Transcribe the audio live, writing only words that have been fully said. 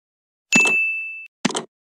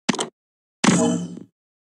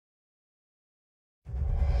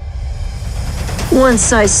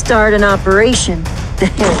Once I start an operation,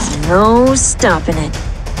 there's no stopping it.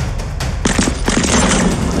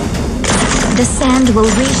 The sand will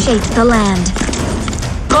reshape the land.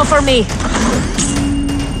 Go for me!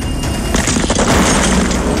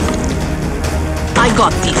 I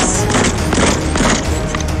got this.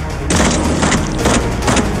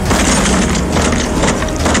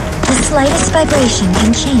 The slightest vibration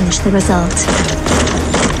can change the result.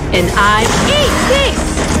 And I eat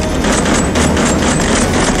this!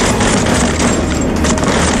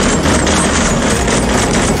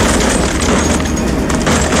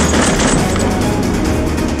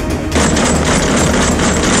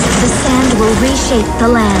 The sand will reshape the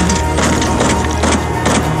land.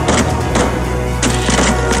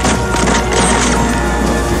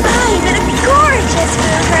 I'm in a gorgeous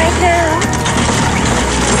mood right now.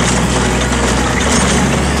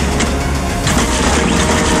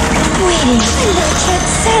 Waiting, my little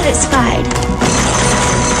kid's satisfied.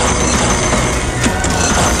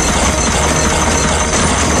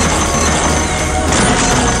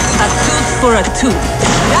 A tooth for a tooth.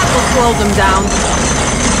 That will slow them down.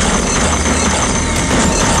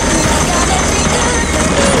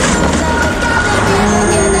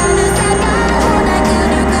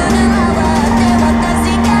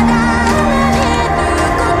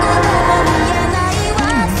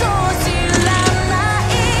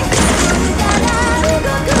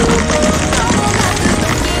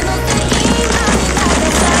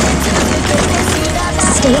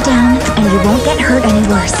 Stay down, and you won't get hurt any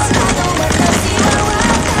worse.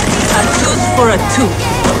 A tooth for a tooth.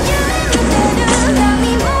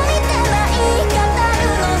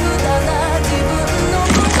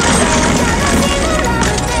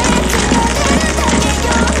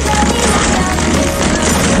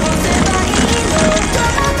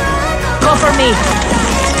 Go for me.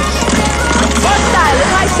 Hostile in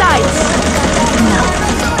my sights. No,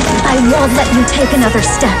 I won't let you take another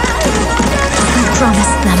step. I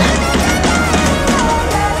promised them.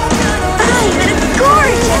 I'm in a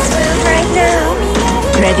gorgeous mood right now.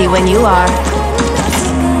 Ready when you are.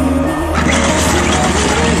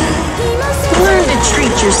 Learn to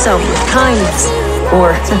treat yourself with kindness,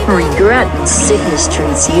 or regret when sickness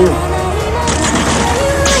treats you.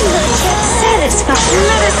 My little kid's satisfied.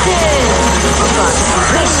 Medicine! I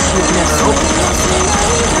wish you'd never opened it.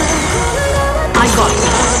 I got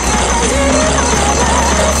this.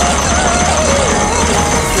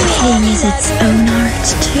 Reading is its own art,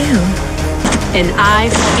 too. And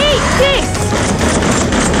I've eat this!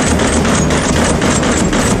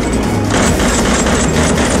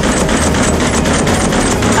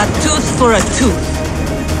 A tooth for a tooth.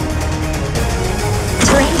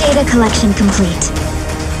 Terrain data collection complete.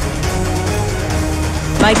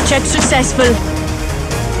 Mic check successful.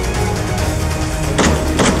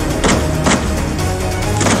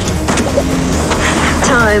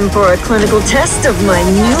 Time for a clinical test of my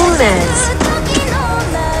new meds.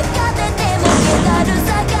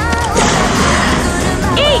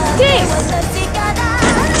 Eat this!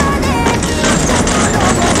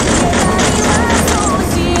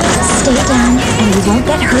 Stay down, and you won't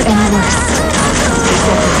get hurt any worse.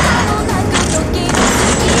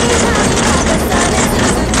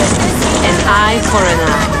 An eye for an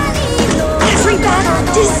eye. Every battle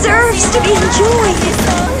deserves to be enjoyed.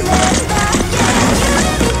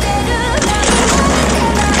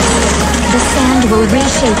 The sand will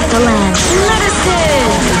reshape the land.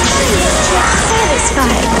 Medicine!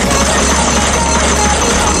 Satisfied.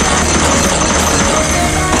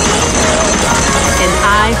 An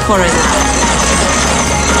eye for an eye.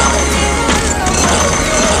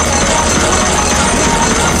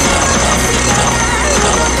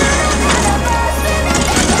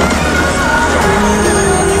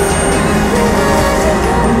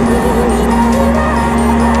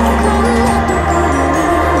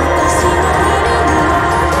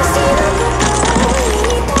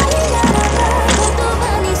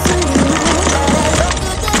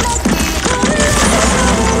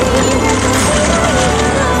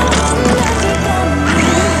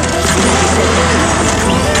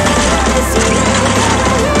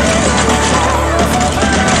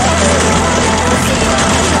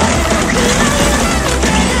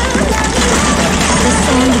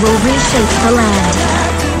 Will reshape the land.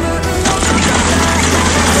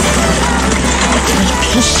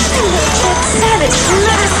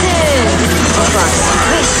 Medicine! I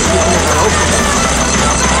wish you'd never opened it.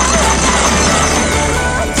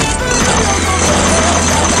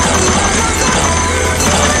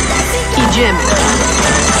 Gym.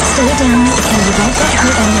 Stay down, and you won't get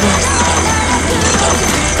hurt any worse.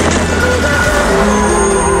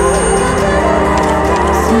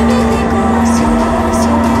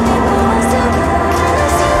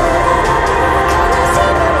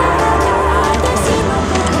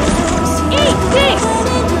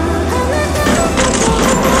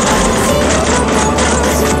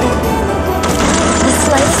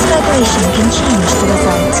 situation can change the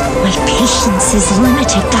result. My patience is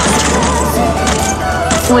limited, Doctor.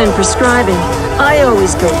 When prescribing, I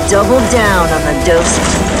always go double down on the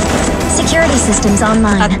dosage. Security systems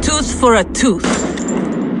online. A tooth for a tooth.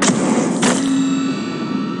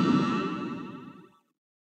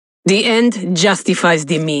 The end justifies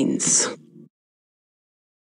the means.